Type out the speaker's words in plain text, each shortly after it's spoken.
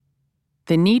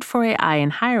The need for AI in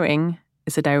hiring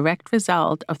is a direct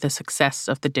result of the success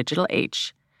of the digital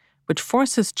age, which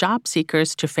forces job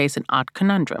seekers to face an odd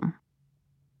conundrum.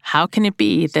 How can it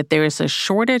be that there is a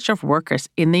shortage of workers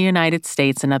in the United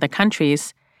States and other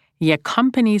countries, yet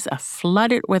companies are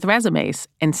flooded with resumes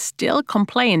and still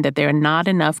complain that there are not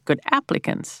enough good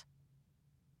applicants?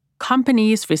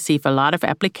 Companies receive a lot of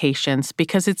applications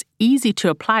because it's easy to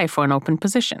apply for an open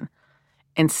position.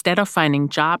 Instead of finding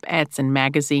job ads in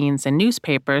magazines and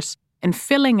newspapers and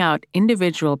filling out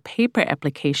individual paper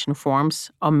application forms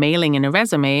or mailing in a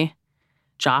resume,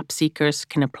 job seekers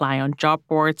can apply on job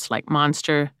boards like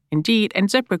Monster, Indeed, and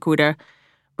ZipRecruiter,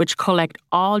 which collect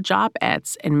all job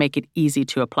ads and make it easy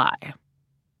to apply.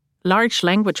 Large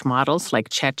language models like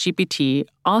ChatGPT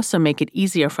also make it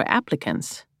easier for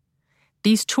applicants.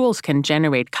 These tools can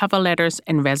generate cover letters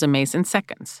and resumes in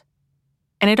seconds.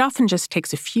 And it often just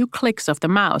takes a few clicks of the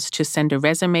mouse to send a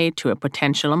resume to a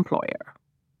potential employer.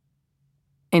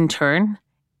 In turn,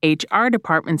 HR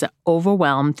departments are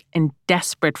overwhelmed and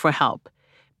desperate for help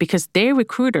because their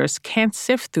recruiters can't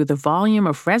sift through the volume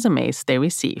of resumes they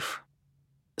receive.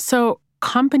 So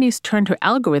companies turn to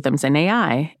algorithms and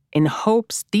AI in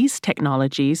hopes these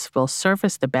technologies will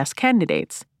surface the best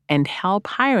candidates and help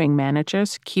hiring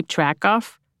managers keep track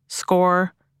of,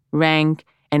 score, rank,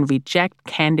 and reject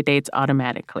candidates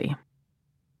automatically.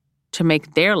 To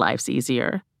make their lives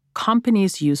easier,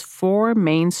 companies use 4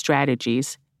 main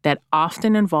strategies that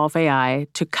often involve AI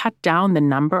to cut down the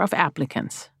number of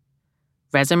applicants: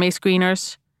 resume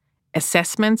screeners,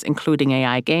 assessments including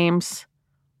AI games,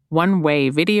 one-way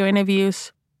video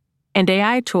interviews, and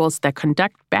AI tools that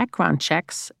conduct background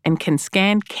checks and can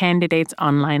scan candidates'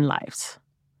 online lives.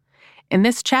 In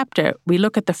this chapter, we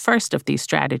look at the first of these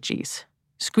strategies: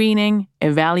 screening,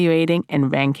 evaluating,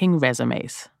 and ranking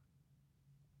resumes.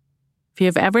 If you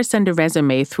have ever sent a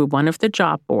resume through one of the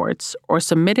job boards or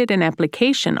submitted an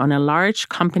application on a large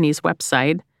company's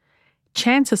website,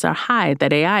 chances are high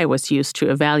that AI was used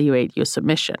to evaluate your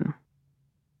submission.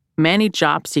 Many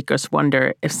job seekers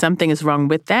wonder if something is wrong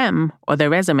with them or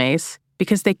their resumes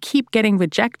because they keep getting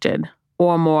rejected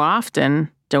or, more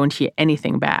often, don't hear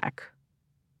anything back.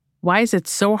 Why is it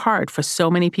so hard for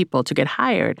so many people to get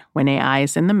hired when AI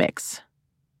is in the mix?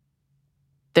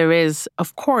 There is,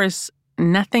 of course,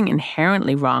 nothing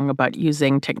inherently wrong about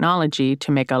using technology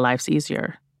to make our lives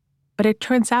easier. But it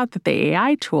turns out that the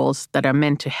AI tools that are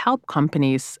meant to help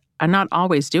companies are not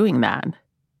always doing that.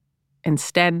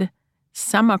 Instead,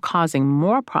 some are causing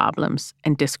more problems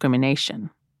and discrimination.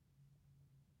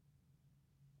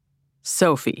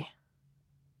 Sophie.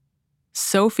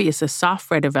 Sophie is a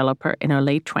software developer in her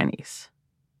late 20s.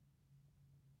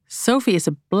 Sophie is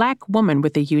a Black woman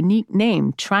with a unique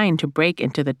name trying to break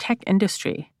into the tech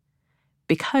industry.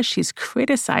 Because she's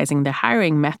criticizing the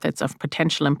hiring methods of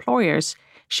potential employers,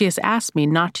 she has asked me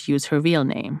not to use her real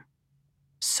name.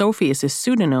 Sophie is a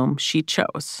pseudonym she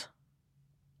chose.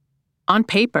 On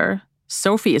paper,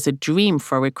 Sophie is a dream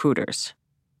for recruiters.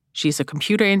 She's a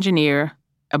computer engineer,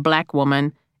 a Black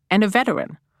woman, and a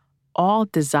veteran, all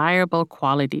desirable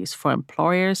qualities for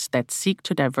employers that seek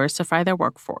to diversify their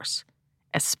workforce,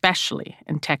 especially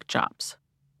in tech jobs.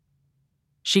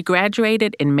 She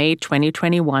graduated in May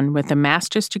 2021 with a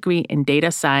master's degree in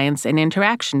data science and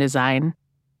interaction design,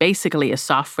 basically a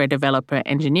software developer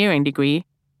engineering degree,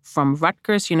 from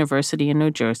Rutgers University in New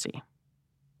Jersey.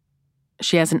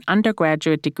 She has an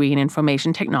undergraduate degree in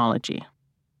information technology.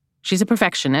 She's a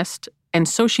perfectionist, and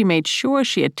so she made sure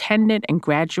she attended and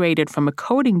graduated from a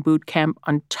coding boot camp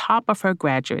on top of her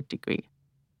graduate degree.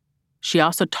 She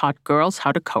also taught girls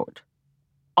how to code,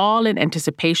 all in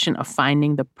anticipation of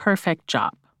finding the perfect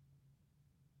job.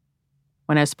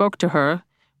 When I spoke to her,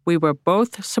 we were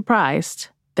both surprised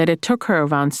that it took her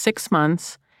around 6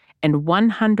 months and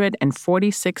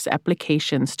 146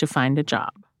 applications to find a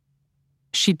job.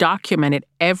 She documented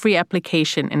every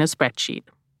application in a spreadsheet.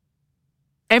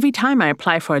 Every time I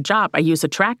apply for a job, I use a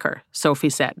tracker, Sophie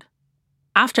said.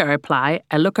 After I apply,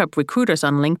 I look up recruiters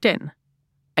on LinkedIn.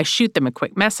 I shoot them a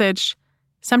quick message.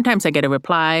 Sometimes I get a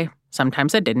reply,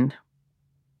 sometimes I didn't.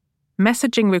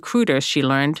 Messaging recruiters, she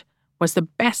learned, was the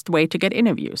best way to get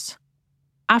interviews.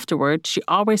 Afterward, she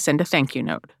always sent a thank you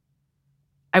note.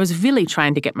 I was really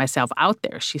trying to get myself out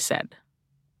there, she said.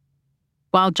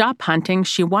 While job hunting,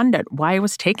 she wondered why it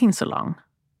was taking so long.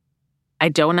 I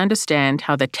don't understand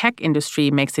how the tech industry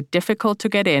makes it difficult to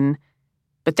get in,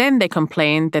 but then they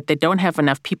complain that they don't have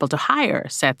enough people to hire,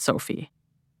 said Sophie.